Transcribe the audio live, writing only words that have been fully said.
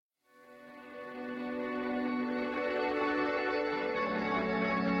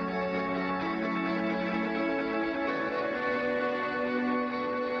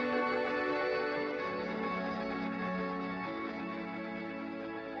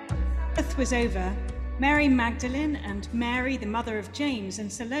Sabbath was over, Mary Magdalene and Mary, the mother of James, and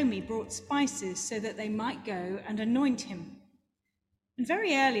Salome brought spices so that they might go and anoint him. And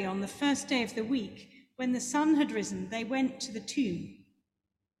very early on the first day of the week, when the sun had risen, they went to the tomb.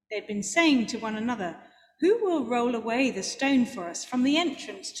 They had been saying to one another, "Who will roll away the stone for us from the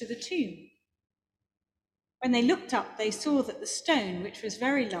entrance to the tomb?" When they looked up, they saw that the stone, which was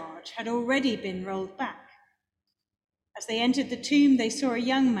very large, had already been rolled back. As they entered the tomb, they saw a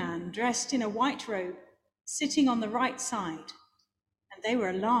young man dressed in a white robe, sitting on the right side, and they were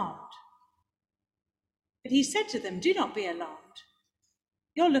alarmed. But he said to them, "Do not be alarmed.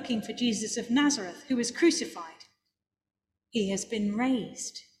 You're looking for Jesus of Nazareth, who was crucified. He has been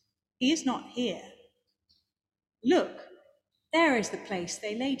raised. He is not here. Look, there is the place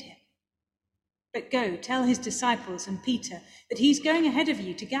they laid him. But go, tell his disciples and Peter that he's going ahead of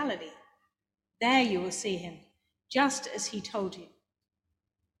you to Galilee. There you will see him, just as he told you."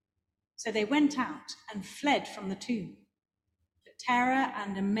 So they went out and fled from the tomb. But terror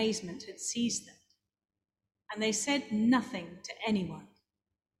and amazement had seized them, and they said nothing to anyone,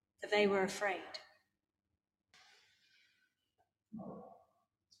 for they were afraid.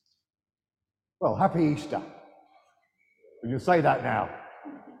 Well, happy Easter. You say that now.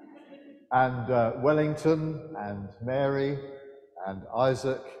 And Wellington and Mary and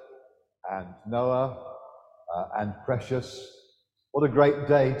Isaac and Noah and Precious. What a great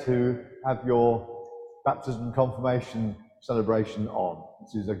day to have your baptism confirmation celebration on.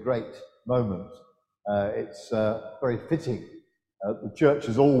 This is a great moment. It's very fitting. The church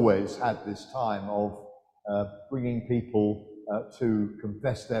has always had this time of bringing people to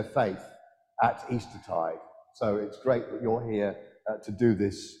confess their faith at Eastertide. So it's great that you're here to do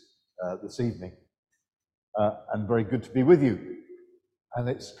this this evening. And very good to be with you. And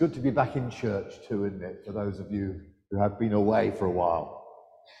it's good to be back in church too, isn't it, for those of you who have been away for a while.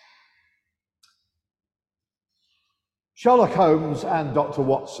 Sherlock Holmes and Dr.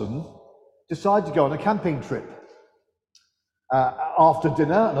 Watson decide to go on a camping trip. After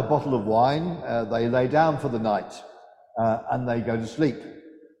dinner and a bottle of wine, they lay down for the night and they go to sleep.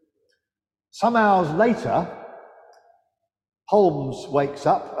 Some hours later, Holmes wakes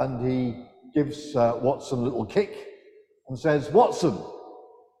up and he gives Watson a little kick and says, "Watson,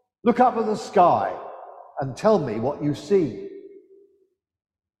 look up at the sky and tell me what you see."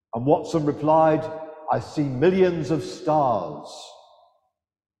 And Watson replied, "I see millions of stars."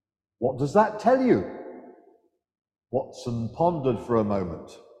 "What does that tell you?" Watson pondered for a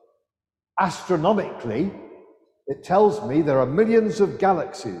moment. "Astronomically, it tells me there are millions of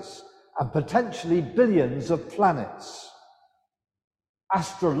galaxies and potentially billions of planets.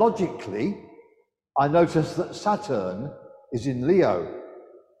 Astrologically, I notice that Saturn is in Leo.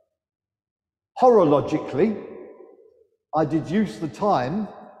 Horologically, I deduce the time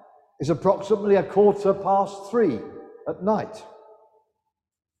is approximately 3:15 at night.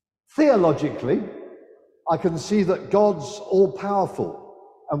 Theologically, I can see that God's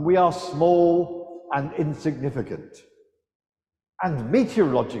all-powerful and we are small and insignificant. And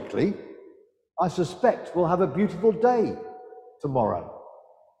meteorologically, I suspect we'll have a beautiful day tomorrow."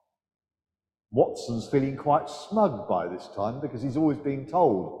 Watson's feeling quite smug by this time because he's always been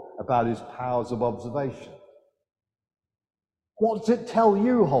told about his powers of observation. "What does it tell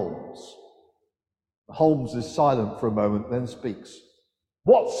you, Holmes?" Holmes is silent for a moment, then speaks.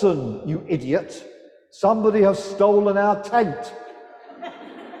 "Watson, you idiot, somebody has stolen our tent."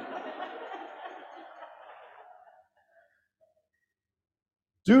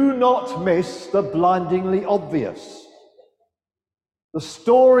 Do not miss the blindingly obvious. The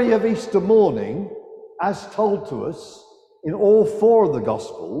story of Easter morning, as told to us in all four of the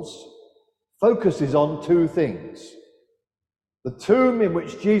Gospels, focuses on two things. The tomb in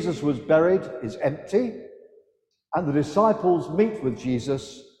which Jesus was buried is empty, and the disciples meet with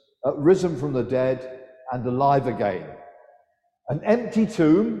Jesus, risen from the dead and alive again. An empty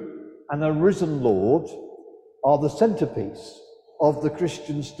tomb and a risen Lord are the centerpiece of the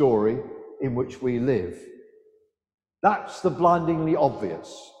Christian story in which we live. That's the blindingly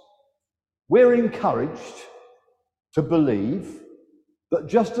obvious. We're encouraged to believe that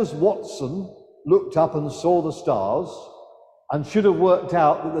just as Watson looked up and saw the stars and should have worked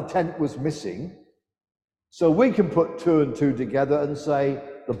out that the tent was missing, so we can put two and two together and say,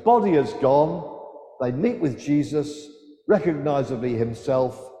 the body has gone, they meet with Jesus, recognizably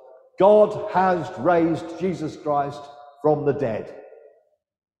himself, God has raised Jesus Christ from the dead.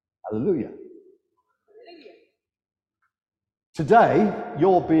 Hallelujah. Today,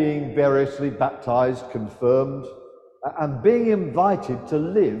 you're being variously baptized, confirmed, and being invited to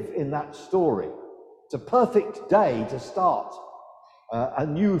live in that story. It's a perfect day to start a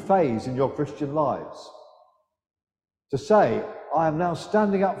new phase in your Christian lives. To say, I am now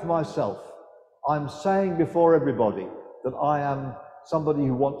standing up for myself. I'm saying before everybody that I am somebody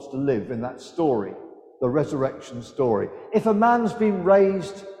who wants to live in that story, the resurrection story. If a man's been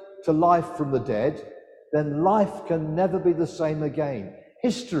raised to life from the dead, then life can never be the same again.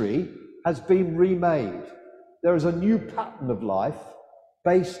 History has been remade. There is a new pattern of life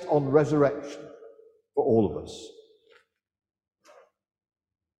based on resurrection for all of us.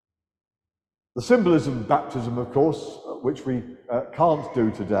 The symbolism of baptism, of course, which we can't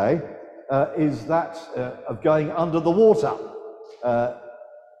do today, is that of going under the water.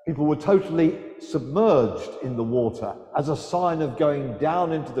 People were totally submerged in the water as a sign of going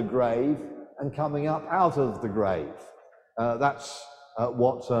down into the grave and coming up out of the grave. That's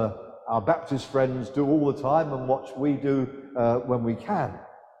what our Baptist friends do all the time and what we do when we can.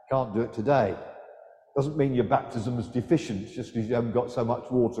 Can't do it today. Doesn't mean your baptism is deficient just because you haven't got so much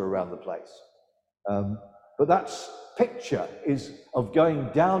water around the place. But that picture is of going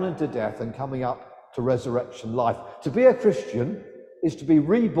down into death and coming up to resurrection life. To be a Christian is to be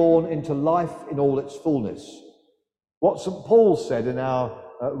reborn into life in all its fullness. What St. Paul said in our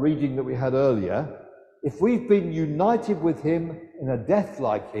reading that we had earlier, if we've been united with him in a death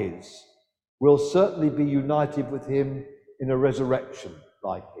like his, we'll certainly be united with him in a resurrection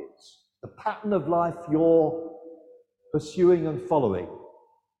like his. The pattern of life you're pursuing and following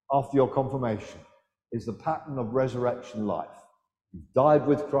after your confirmation is the pattern of resurrection life. You've died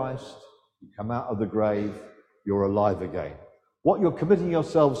with Christ, you come out of the grave, you're alive again. What you're committing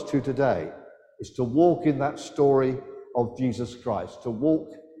yourselves to today is to walk in that story of Jesus Christ, to walk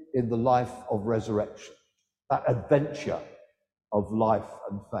in the life of resurrection, that adventure of life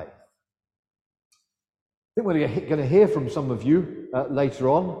and faith. I think we're going to hear from some of you later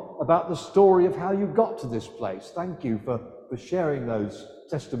on about the story of how you got to this place. Thank you for sharing those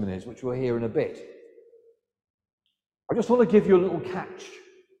testimonies, which we'll hear in a bit. I just want to give you a little catch,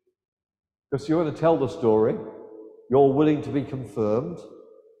 because you're going to tell the story, you're willing to be confirmed,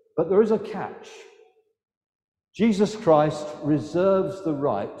 but there is a catch. Jesus Christ reserves the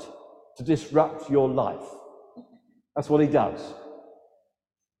right to disrupt your life. That's what he does.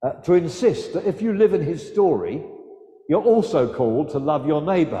 To insist that if you live in his story, you're also called to love your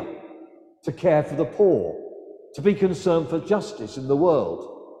neighbour, to care for the poor, to be concerned for justice in the world,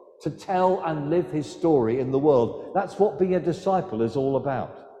 to tell and live his story in the world. That's what being a disciple is all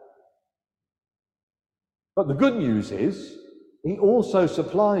about. But the good news is, he also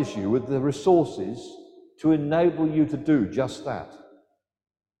supplies you with the resources to enable you to do just that.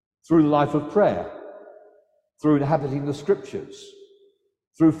 Through the life of prayer, through inhabiting the scriptures,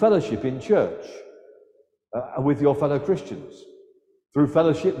 through fellowship in church with your fellow Christians, through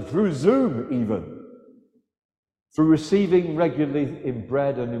fellowship, through Zoom even, through receiving regularly in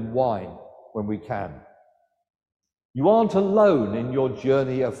bread and in wine when we can. You aren't alone in your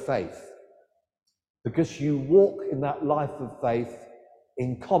journey of faith, because you walk in that life of faith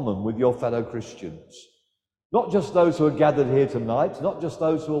in common with your fellow Christians. Not just those who are gathered here tonight, not just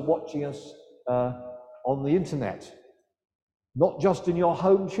those who are watching us on the internet, not just in your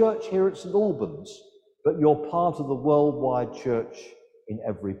home church here at St. Albans, but you're part of the worldwide church in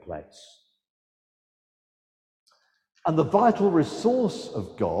every place. And the vital resource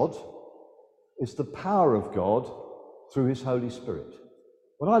of God is the power of God through his Holy Spirit.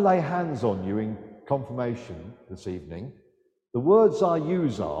 When I lay hands on you in confirmation this evening, the words I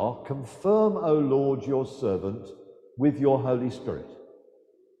use are, "Confirm, O Lord, your servant with your Holy Spirit."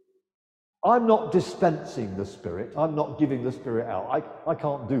 I'm not dispensing the Spirit. I'm not giving the Spirit out. I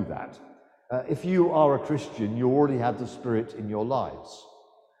can't do that. If you are a Christian, you already have the Spirit in your lives.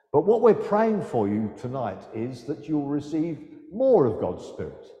 But what we're praying for you tonight is that you'll receive more of God's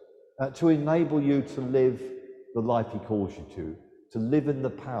Spirit to enable you to live the life he calls you to live in the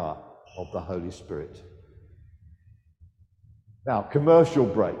power of the Holy Spirit. Now, commercial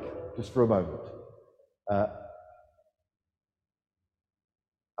break, just for a moment.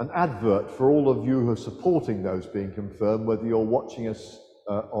 An advert for all of you who are supporting those being confirmed, whether you're watching us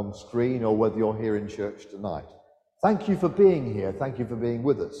on screen or whether you're here in church tonight. Thank you for being here. Thank you for being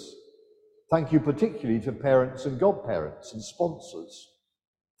with us. Thank you particularly to parents and godparents and sponsors.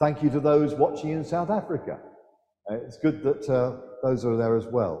 Thank you to those watching in South Africa. It's good that those are there as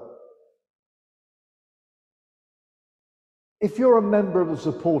well. If you're a member of the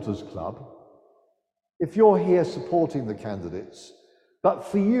Supporters Club, if you're here supporting the candidates, but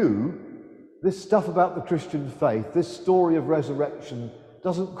for you, this stuff about the Christian faith, this story of resurrection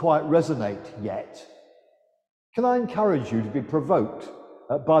doesn't quite resonate yet, can I encourage you to be provoked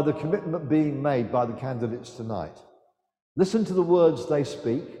by the commitment being made by the candidates tonight? Listen to the words they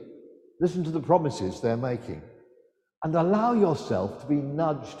speak. Listen to the promises they're making. And allow yourself to be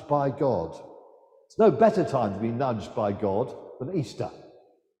nudged by God. There's no better time to be nudged by God than Easter.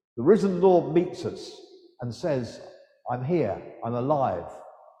 The risen Lord meets us and says, I'm here, I'm alive.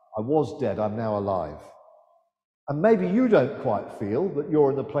 I was dead, I'm now alive. And maybe you don't quite feel that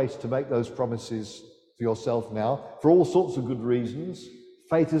you're in the place to make those promises for yourself now, for all sorts of good reasons.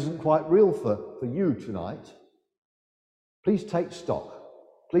 Faith isn't quite real for you tonight. Please take stock.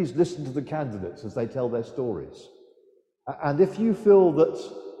 Please listen to the candidates as they tell their stories. And if you feel that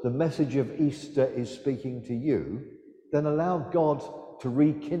the message of Easter is speaking to you, then allow God to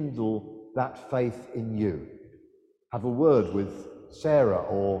rekindle that faith in you. Have a word with Sarah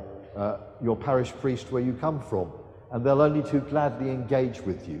or your parish priest where you come from, and they'll only too gladly engage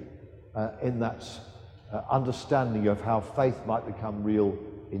with you in that understanding of how faith might become real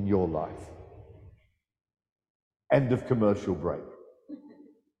in your life. End of commercial break.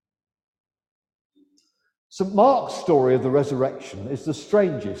 St. Mark's story of the resurrection is the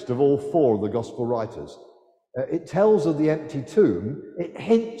strangest of all four of the Gospel writers. It tells of the empty tomb, it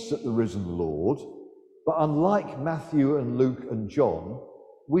hints at the risen Lord, but unlike Matthew and Luke and John,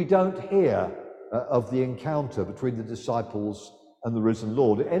 we don't hear of the encounter between the disciples and the risen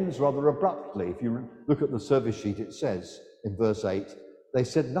Lord. It ends rather abruptly. If you look at the service sheet, it says in verse 8, they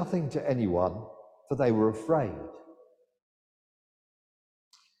said nothing to anyone, for they were afraid.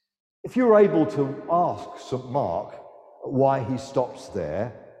 If you were able to ask St. Mark why he stops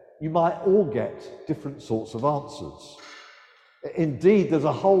there, you might all get different sorts of answers. Indeed, there's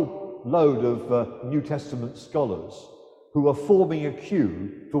a whole load of New Testament scholars who are forming a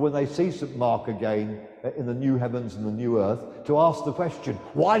queue for when they see St. Mark again in the new heavens and the new earth to ask the question,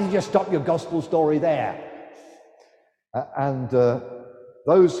 why did you stop your gospel story there? And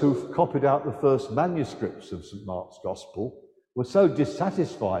those who've copied out the first manuscripts of St. Mark's Gospel were so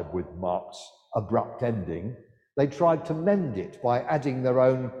dissatisfied with Mark's abrupt ending, they tried to mend it by adding their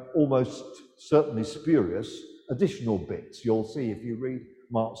own, almost certainly spurious, additional bits. You'll see if you read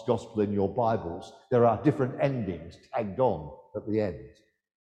Mark's Gospel in your Bibles, there are different endings tagged on at the end.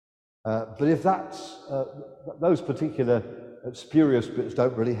 But if that's those particular spurious bits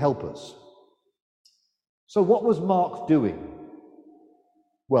don't really help us. So what was Mark doing?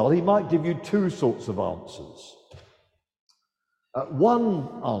 Well, he might give you two sorts of answers.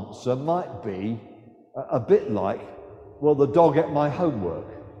 One answer might be a bit like, well, the dog ate my homework.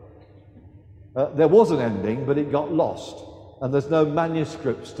 There was an ending, but it got lost, and there's no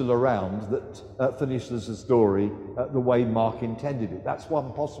manuscript still around that finishes the story the way Mark intended it. That's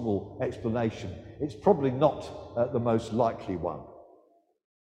one possible explanation. It's probably not the most likely one.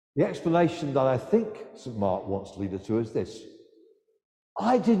 The explanation that I think St. Mark wants to lead us to is this.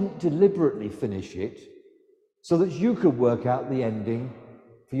 I didn't deliberately finish it so that you could work out the ending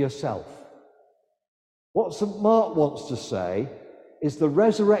for yourself. What St. Mark wants to say is the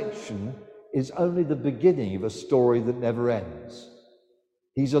resurrection is only the beginning of a story that never ends.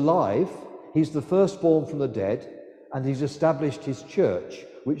 He's alive, he's the firstborn from the dead, and he's established his church,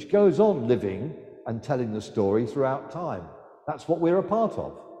 which goes on living and telling the story throughout time. That's what we're a part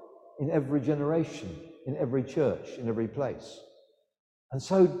of, in every generation, in every church, in every place. And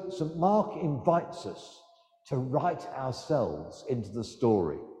so St. Mark invites us to write ourselves into the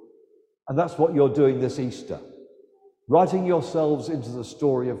story. And that's what you're doing this Easter, writing yourselves into the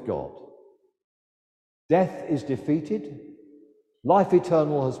story of God. Death is defeated, life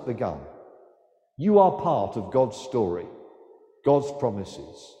eternal has begun. You are part of God's story, God's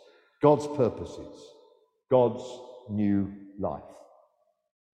promises, God's purposes, God's new life.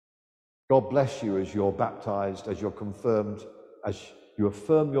 God bless you as you're baptized, as you're confirmed, as you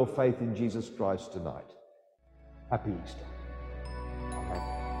affirm your faith in Jesus Christ tonight. Happy Easter.